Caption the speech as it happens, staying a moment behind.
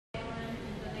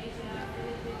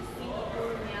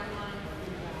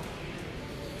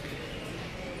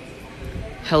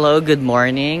Hello, good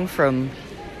morning from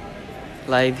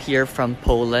live here from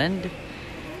Poland.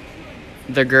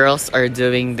 The girls are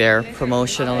doing their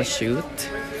promotional shoot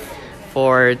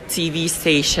for TV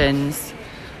stations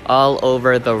all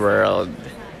over the world.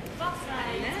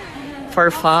 For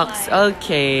Fox,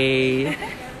 okay.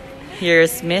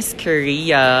 Here's Miss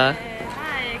Korea.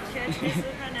 Hi, actually,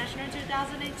 Supranational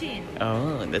 2018.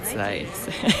 Oh, that's nice.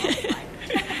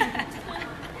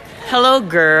 Hello,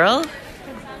 girl.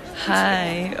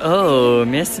 Hi. Oh,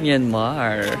 Miss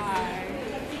Myanmar.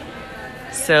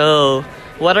 So,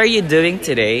 what are you doing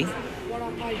today? What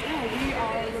am I doing? We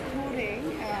are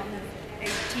recording a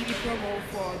TV promo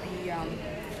for the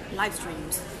live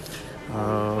streams.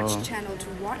 Which channel to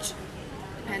watch,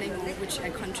 depending on which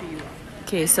country you are.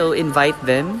 Okay, so invite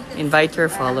them. Invite your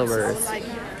followers. So I would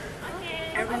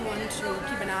like everyone to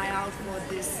keep an eye out for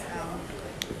this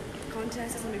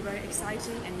contest. It's going to be very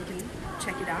exciting, and you can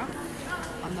check it out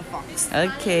on the Fox.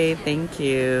 Okay, thank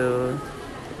you.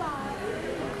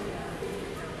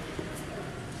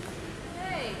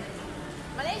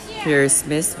 Here's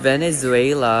Miss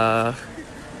Venezuela.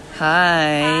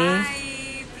 Hi.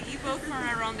 Hi, people from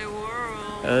around the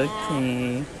world.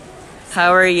 Okay.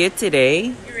 How are you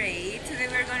today? Great. Today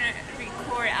we're going to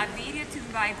record a video to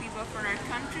invite people from our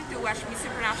country to watch Miss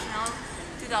Supranational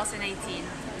 2018.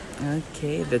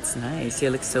 Okay, that's nice. You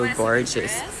look so Wanna see my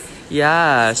gorgeous. dress?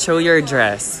 Yeah, show your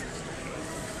dress.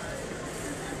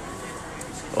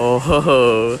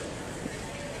 Oh,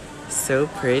 so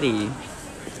pretty.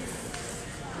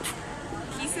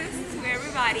 Kisses to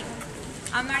everybody.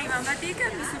 I'm Marima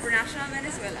Batica, Miss Supranational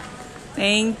Venezuela.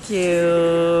 Thank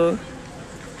you.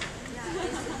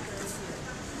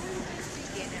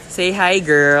 Say hi,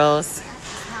 girls.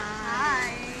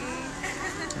 Hi.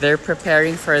 They're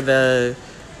preparing for the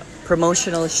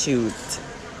promotional shoot.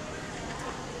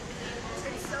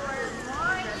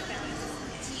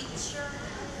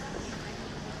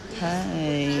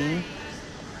 Hi.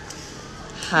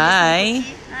 Hi.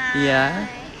 Yeah.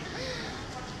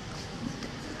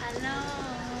 Hello.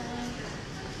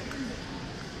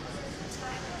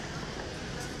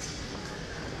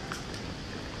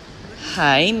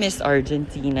 Hi, Miss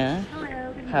Argentina.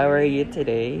 Hello. Good How are you morning.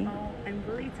 today? I'm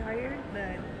really tired,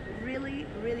 but really,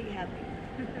 really happy.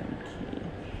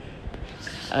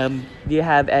 Do you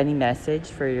have any message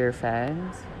for your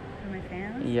fans? For my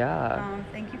fans. Yeah.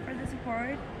 Thank you for the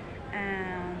support,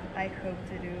 and I hope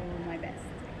to do my best.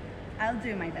 I'll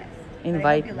do my best. But I hope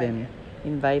Invite you them. Like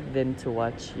Invite them to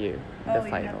watch you in it. the You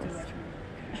finals. have to watch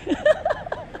me.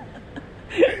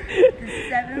 The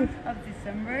 7th of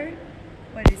December,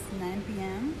 what is 9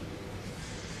 p.m.?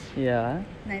 Yeah.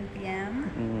 9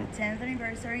 p.m. Mm. 10th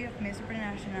anniversary of Miss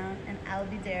Supranational, and I'll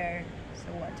be there,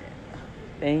 so watch it.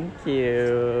 Thank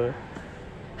you.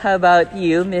 How about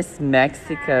you, Miss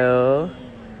Mexico?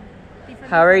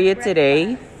 How are you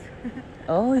today?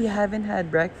 Oh, you haven't had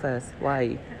breakfast.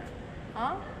 Why?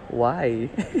 Huh? Why?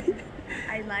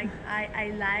 I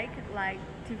like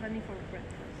Tiffany for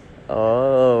breakfast.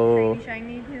 Oh,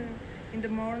 Shiny in the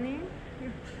morning.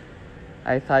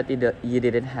 I thought you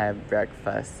didn't have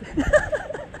breakfast.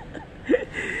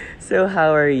 So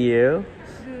how are you?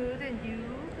 Good, and you?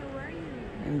 How are you?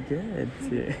 I'm good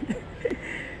too.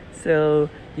 So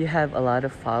you have a lot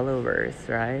of followers,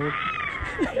 right?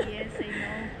 Yes,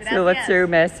 I know. So what's your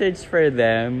message for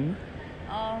them?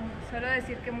 Solo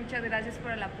decir que muchas gracias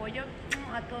por el apoyo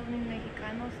a todos mis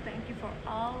mexicanos. Thank you for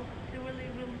all. Really,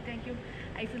 really thank you.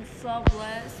 I feel so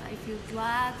blessed. I feel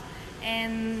glad.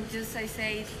 And just I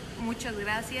say muchas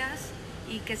gracias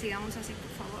y que sigamos así,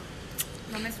 por favor.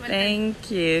 No me suelten.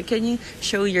 Thank you. Can you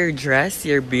show your dress,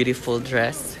 your beautiful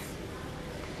dress?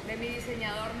 De mi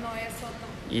diseñador Noé Soto.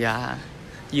 Yeah.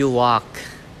 You walk.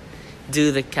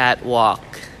 Do the catwalk.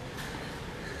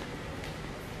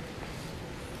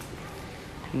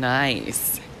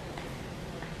 Nice.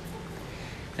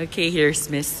 Okay, here's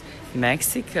Miss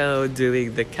Mexico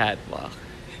doing the catwalk.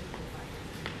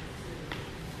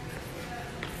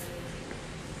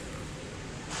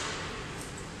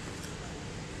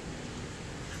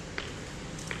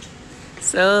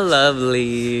 So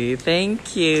lovely.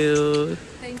 Thank you.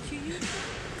 Thank you.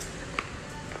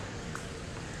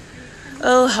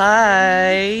 Oh,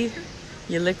 hi.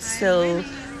 You look so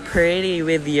pretty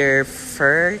with your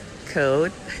fur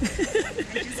coat. I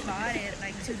just bought it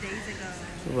like 2 days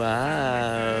ago.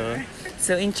 Wow.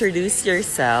 So introduce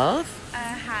yourself.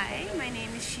 Hi, my name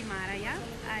is Shimaraya.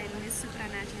 I'm Miss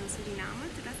Supranational Suriname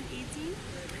 2018.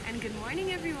 And good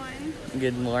morning, everyone.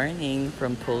 Good morning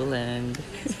from Poland.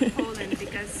 Yes, Poland,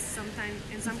 because sometimes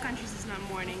in some countries it's not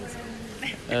morning. So.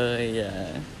 Oh,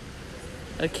 yeah.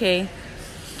 Okay.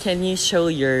 Can you show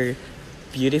your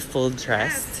beautiful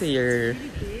dress Yes, to your it's really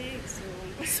big, so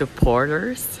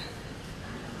supporters.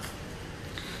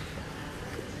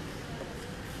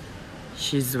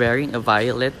 She's wearing a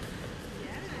violet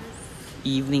yes.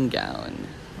 evening gown.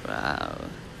 Wow,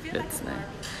 Feel like that's a nice.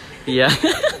 Barbie. Yeah.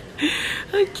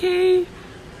 Okay.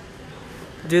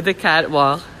 Do the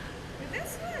catwalk. With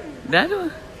this one. That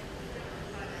one.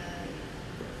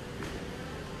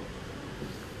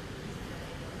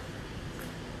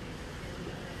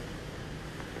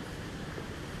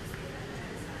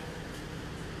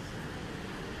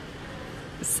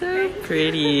 So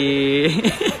pretty.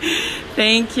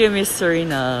 Thank you, Miss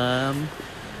Suriname.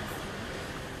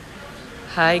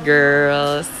 Hi,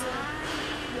 girls.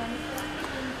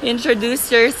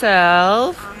 Introduce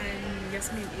yourself. I'm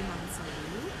Yasmin Imam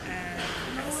Salu, and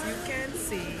as you can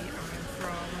see, I'm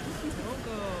from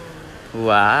Togo.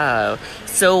 Wow.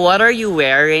 So, what are you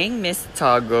wearing, Miss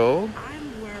Togo?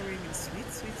 I'm wearing a sweet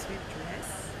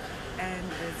dress, and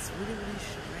it's really, really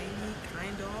shiny,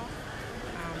 kind of.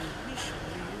 Let me show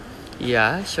you.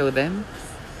 Yeah, show them.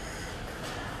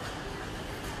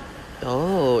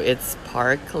 Oh, it's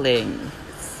sparkling.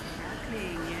 It's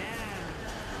sparkling, yeah.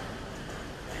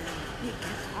 And it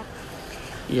gets up.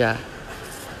 Yeah.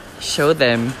 Show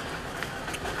them.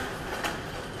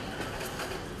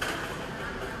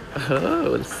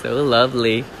 Oh, so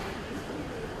lovely.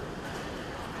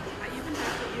 I even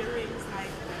have the earrings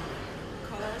like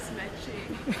colors matching.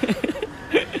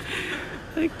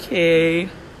 Okay.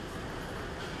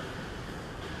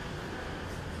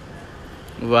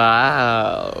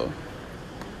 Wow.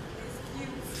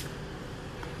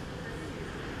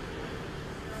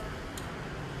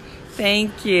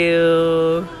 Thank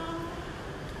you.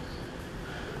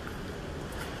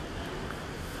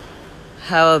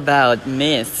 How about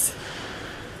Miss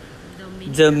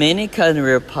Dominican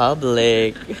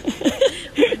Republic?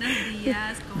 Buenos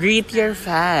días. ¿Cómo Greet your están?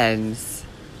 fans.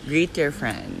 Greet your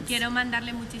friends. Quiero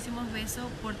mandarle muchísimos besos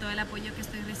por todo el apoyo que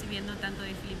estoy recibiendo tanto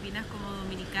de Filipinas como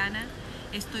Dominicana.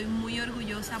 Estoy muy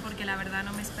orgullosa porque la verdad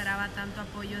no me esperaba tanto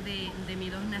apoyo de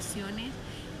mis dos naciones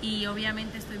y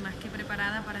obviamente estoy más que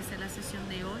preparada para hacer la sesión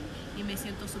de hoy y me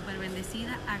siento súper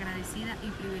bendecida, agradecida y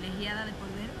privilegiada de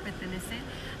poder pertenecer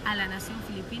a la nación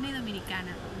filipina y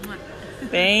dominicana. ¡Mua!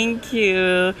 Thank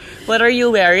you. What are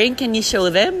you wearing? Can you show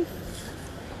them?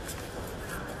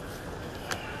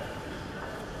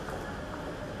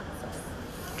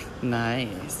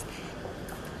 Nice.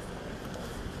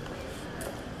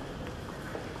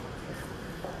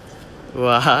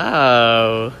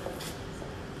 Wow.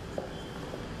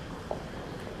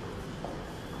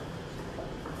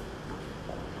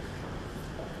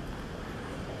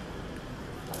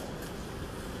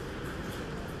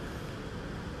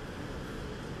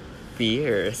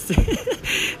 Fierce.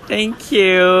 Thank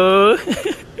you.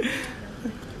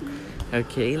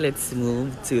 Okay, let's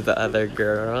move to the other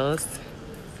girls.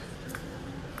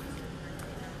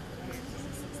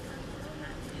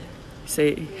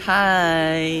 Say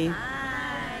hi.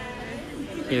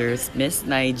 Here's Miss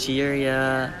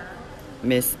Nigeria,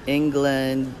 Miss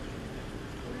England,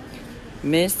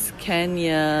 Miss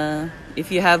Kenya.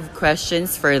 If you have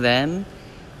questions for them,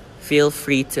 feel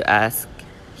free to ask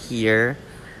here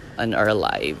on our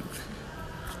live.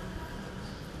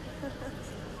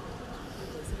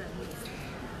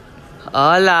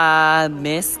 Hola,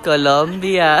 Miss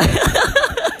Colombia.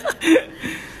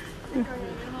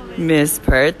 Miss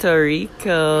Puerto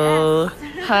Rico.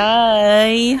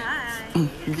 Hi.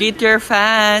 Greet your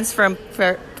fans from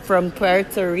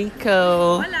Puerto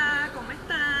Rico. Hola, ¿cómo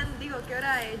están? Digo, ¿qué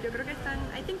hora es? Yo creo que están,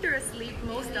 I think they're asleep,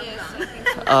 most of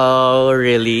them. Oh,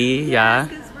 really? Yeah.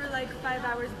 Because we're like 5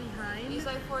 hours behind. It's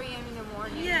like 4 a.m. in the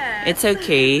morning. Yeah. It's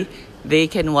okay. They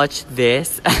can watch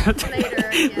this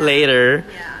Later, yeah. later.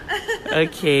 Yeah.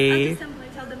 Okay. I'm going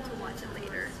to tell them to watch it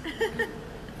later.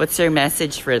 What's your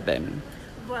message for them?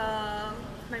 Well,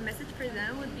 my message for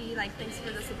them would be like, thanks for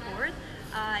the support.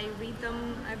 I read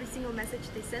them, every single message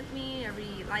they sent me, every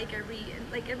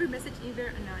message either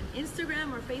on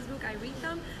Instagram or Facebook, I read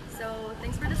them. So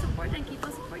thanks for the support and keep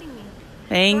on supporting me.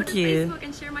 Thank Go to you. Facebook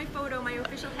and share my photo, my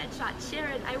official headshot. Share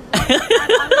it. I want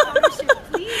that on the photo shoot,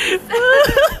 please.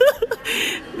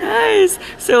 Nice.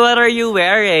 So what are you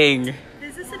wearing?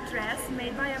 This is a dress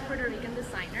made by a Puerto Rican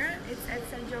designer. It's at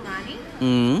San Giovanni.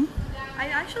 Mm. I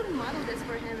actually modeled this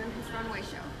for him in his runway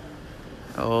show.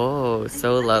 Oh, so He sent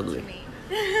it to lovely. me.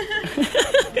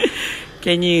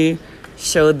 Can you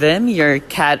show them your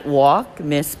catwalk,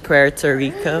 Miss Puerto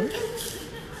Rico?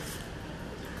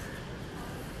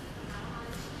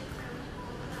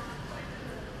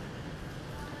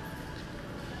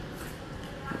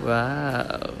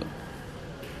 Wow.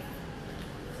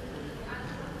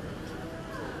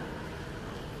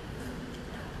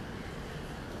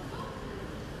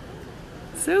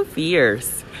 So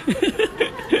fierce.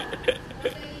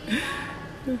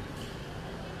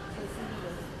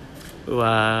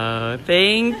 Wow,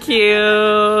 thank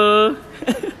you.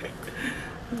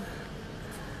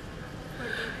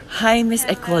 Hi, Miss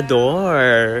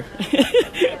Ecuador.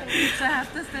 So I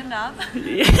have to stand up.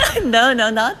 No,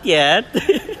 not yet.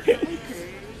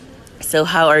 So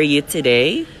how are you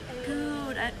today?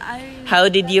 Good. How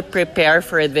did you prepare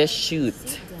for this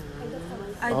shoot?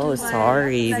 I Oh, do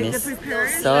sorry, like miss. the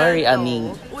preparation. Sorry, I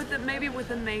mean, Maybe with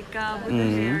the makeup, with the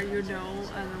hair,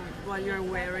 and what you're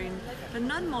wearing, but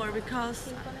not more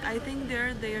because I think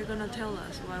they are gonna tell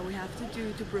us what we have to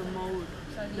do to promote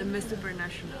the Miss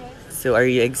Supranational. so are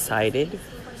you excited?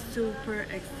 Super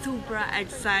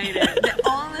excited. The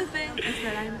only thing is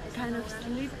that I'm kind of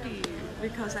sleepy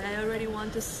because I already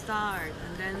want to start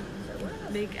and then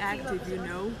make active,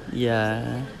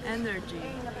 Yeah. energy.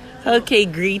 Okay,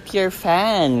 greet your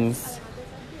fans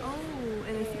Oh,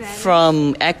 in Spanish.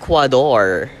 from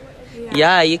Ecuador.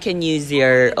 Yeah, you can use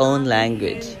your own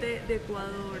language. Gente de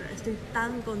Ecuador, estoy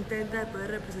tan contenta de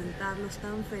poder representarlos,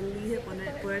 tan feliz de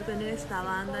poder tener esta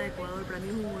banda de Ecuador. Para mí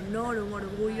es un honor, un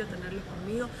orgullo tenerlos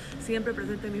conmigo, siempre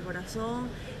presente en mi corazón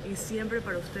y siempre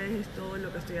para ustedes es todo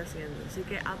lo que estoy haciendo. Así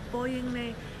que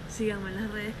apóyenme, síganme en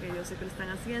las redes que yo sé que lo están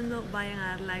haciendo, vayan a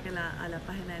dar like a la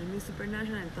página del Miss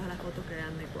Supranational en todas las fotos que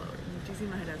vean de Ecuador.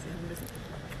 Muchísimas gracias, un besito.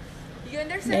 You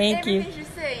understand Thank you. everything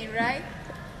she's saying, right?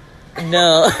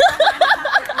 No.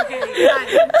 Okay,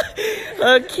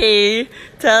 bye. Okay,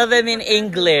 tell them in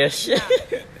English.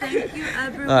 Thank you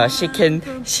everyone. She can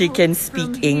from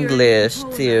speak here in English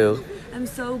Poland. too. I'm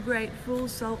so grateful,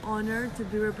 so honored to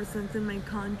be representing my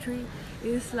country.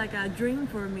 It's like a dream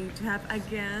for me to have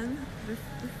again the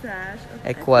sash of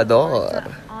Ecuador. It's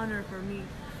an honor for me,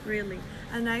 really.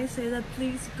 And I say that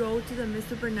please go to the Miss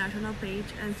Supranational page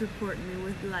and support me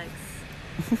with likes.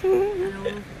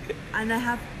 And I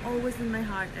have always in my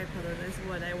heart Ecuador. That's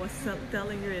what I was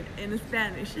telling you in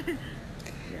Spanish.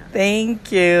 Yeah.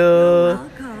 Thank you. You're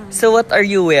welcome. So what are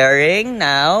you wearing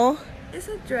now? It's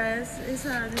a dress. It's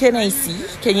a Can I designer see?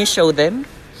 dress. Can you show them?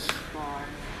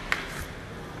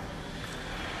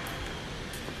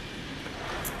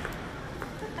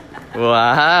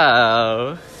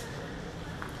 Wow.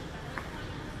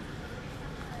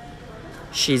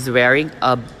 She's wearing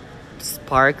a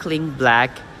sparkling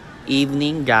black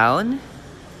evening gown.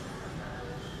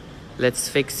 Let's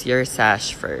fix your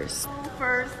sash first.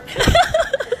 First.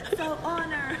 So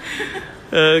honor.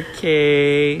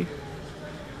 Okay.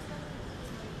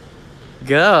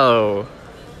 Go.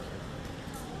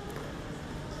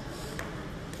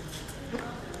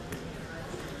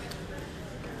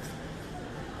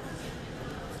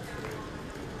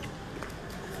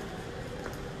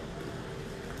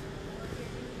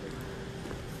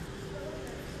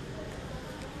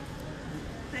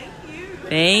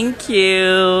 Thank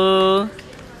you.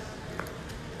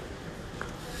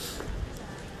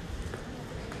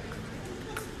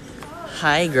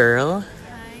 Hi, girl.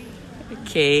 Hi.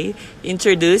 Okay,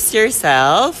 introduce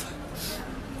yourself.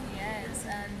 Yes,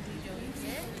 and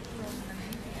Joyce from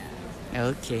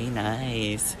Namibia. Okay,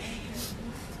 nice.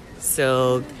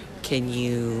 So, can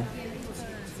you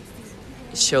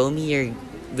show me your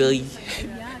will you,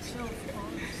 Yeah, sure, of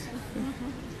course.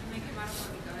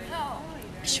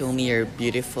 show me your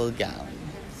beautiful gown?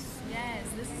 Yes,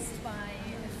 this is by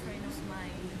a friend of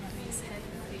mine who is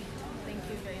happy. Thank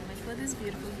you very much for this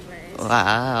beautiful dress.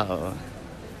 Wow.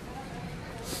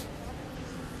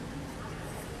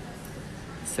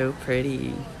 So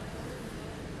pretty.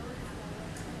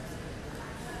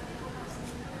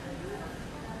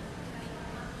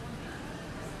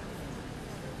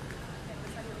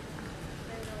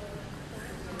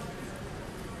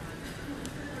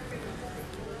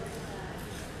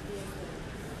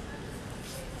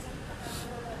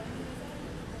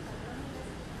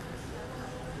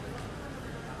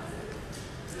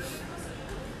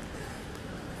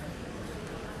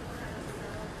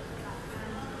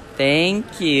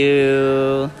 Thank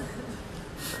you.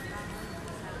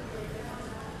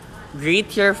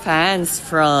 Greet your fans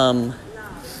from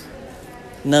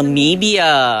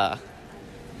Namibia.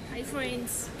 Hi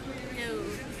friends. Hello.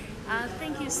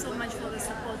 Thank you so much for the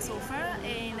support so far,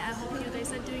 and I hope you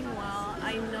guys are doing well.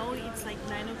 I know it's like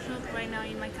 9 o'clock right now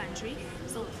in my country,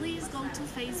 so please go to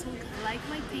Facebook, like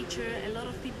my picture. A lot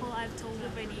of people I've told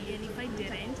already, and if I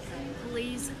didn't,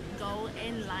 please go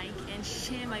and like and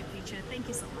share my picture. Thank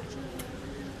you so much.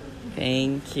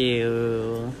 Thank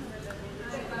you.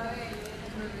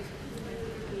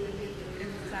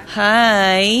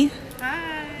 Hi.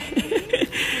 Hi.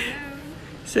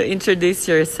 So introduce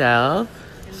yourself.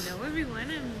 Hello everyone,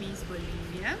 I'm Miss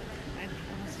Bolivia. I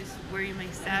was just wearing my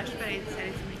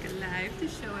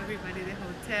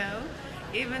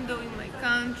even though in my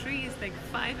country it's like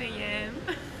 5 a.m.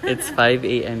 It's 5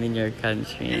 a.m. in your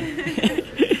country.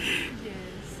 Yes,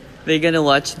 They're gonna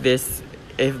watch this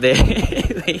if they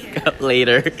wake up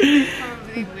later.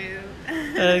 probably will.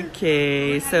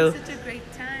 Okay, We're so having such a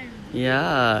great time.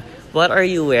 yeah. What are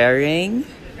you wearing?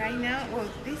 Right now, well,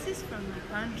 this is from my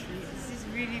country. This is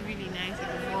really, really nice at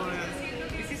the bottom.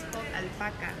 This is called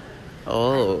alpaca.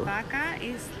 Oh, Alpaca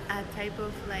is a type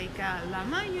of like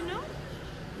llama, you know,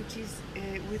 which is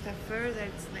with a fur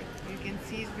that's like you can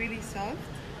see it's really soft,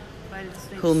 but it's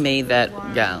like who made super that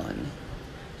warm. gown?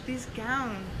 This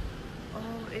gown,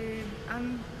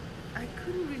 I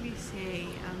couldn't really say.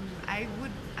 I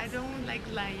don't like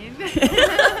lying.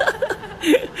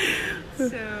 So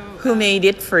Who made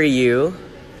it for you?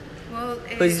 well,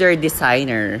 Who's your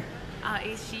designer?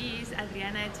 she is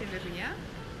Adriana Echeverria.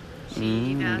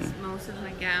 She does most of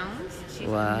my gowns. She's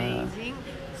Wow. amazing.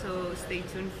 So stay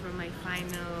tuned for my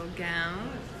final gown,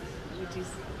 which is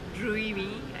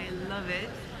dreamy. I love it.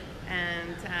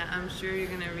 And I'm sure you're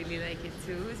gonna really like it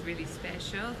too. It's really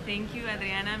special. Thank you,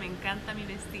 Adriana. Me encanta mi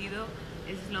vestido.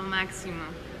 Es lo máximo.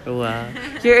 Wow.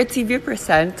 You're a TV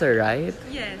presenter, right?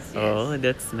 Yes, yes. Oh,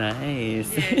 that's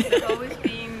nice. Yes, I've always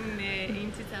been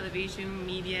into television,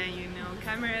 media, you know.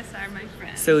 Cameras are my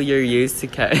friends. So you're used to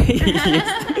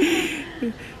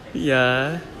yeah.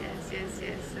 Yes.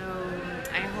 So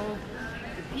I hope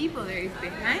the people that is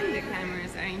behind the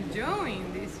cameras are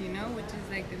enjoying this, you know, which is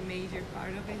like the major part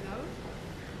of it all.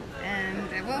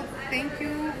 And well, thank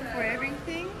you for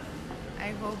everything.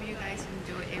 I hope you guys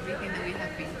enjoy everything that we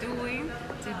have been doing.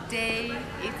 Today,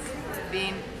 it's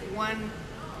been 1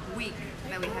 week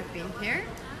that we have been here.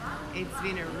 It's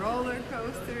been a roller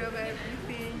coaster of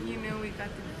everything, you know, we got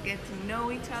to get to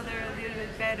know each other a little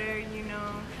bit better, you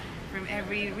know, from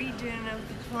every region of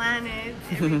the planet,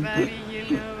 everybody, you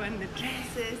know, and the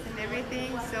dresses and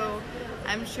everything. So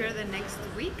I'm sure the next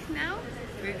week now,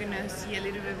 we're gonna see a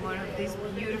little bit more of this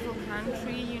beautiful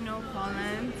country, you know,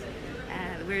 Poland.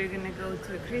 We're gonna go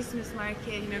to a Christmas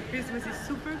market, you know, Christmas is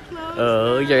super close.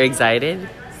 Oh, now. you're excited?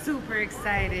 Super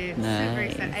excited, super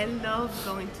Nice. excited. I love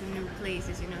going to new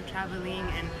places, you know, traveling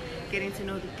and getting to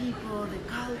know the people, the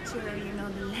culture, you know,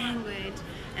 the language,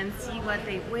 and see what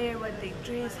they wear, what they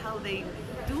dress, how they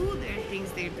do their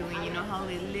things they're doing, you know, how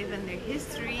they live and their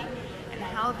history, and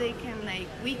how they can, like,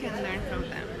 we can learn from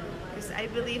them. Because I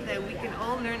believe that we can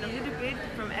all learn a little bit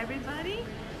from everybody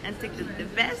and take the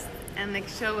best and like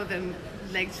show them,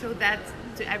 like show that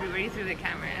to everybody through the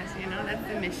cameras, you know, that's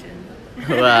the mission.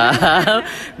 Wow.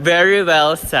 Very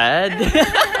well said.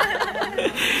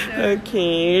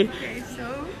 Okay. Okay,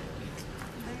 so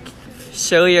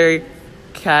Show your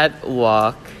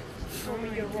catwalk. show me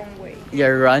your wrong way.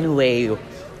 Your runway.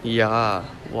 Yeah.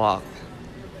 Walk.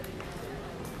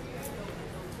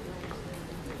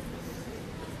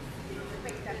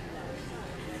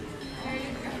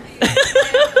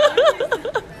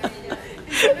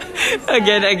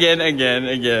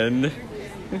 Again.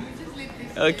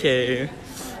 Okay.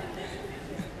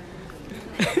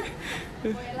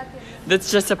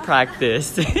 That's just a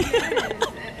practice. And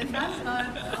that's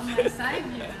not on my side,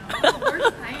 you know.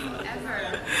 First time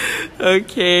ever.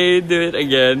 Okay, do it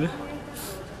again.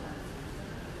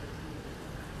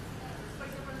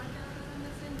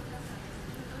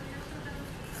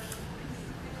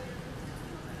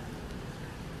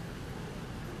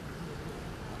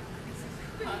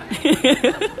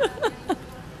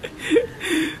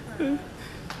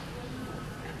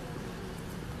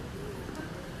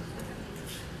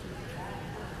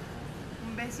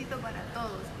 Un besito para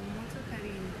todos, con mucho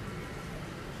cariño.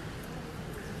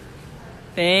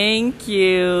 Thank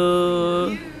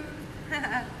you.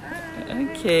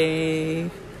 Okay.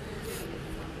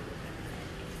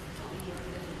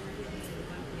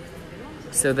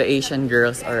 So the Asian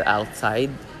girls are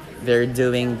outside. They're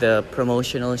doing the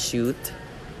promotional shoot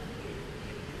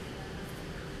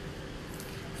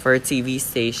for TV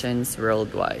stations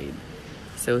worldwide.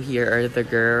 So here are the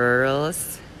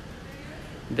girls.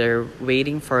 They're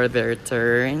waiting for their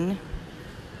turn.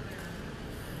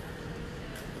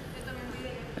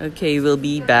 Okay, we'll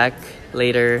be back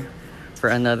later for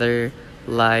another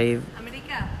live.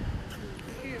 America.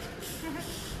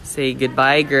 Say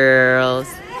goodbye, girls.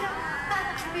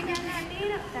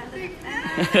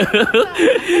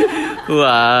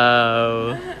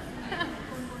 Wow.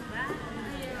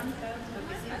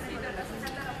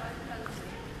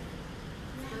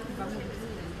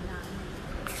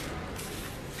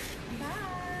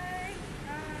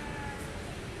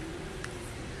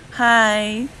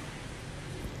 Hi.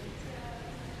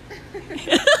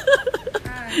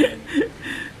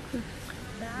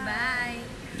 Bye.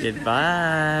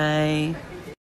 Goodbye.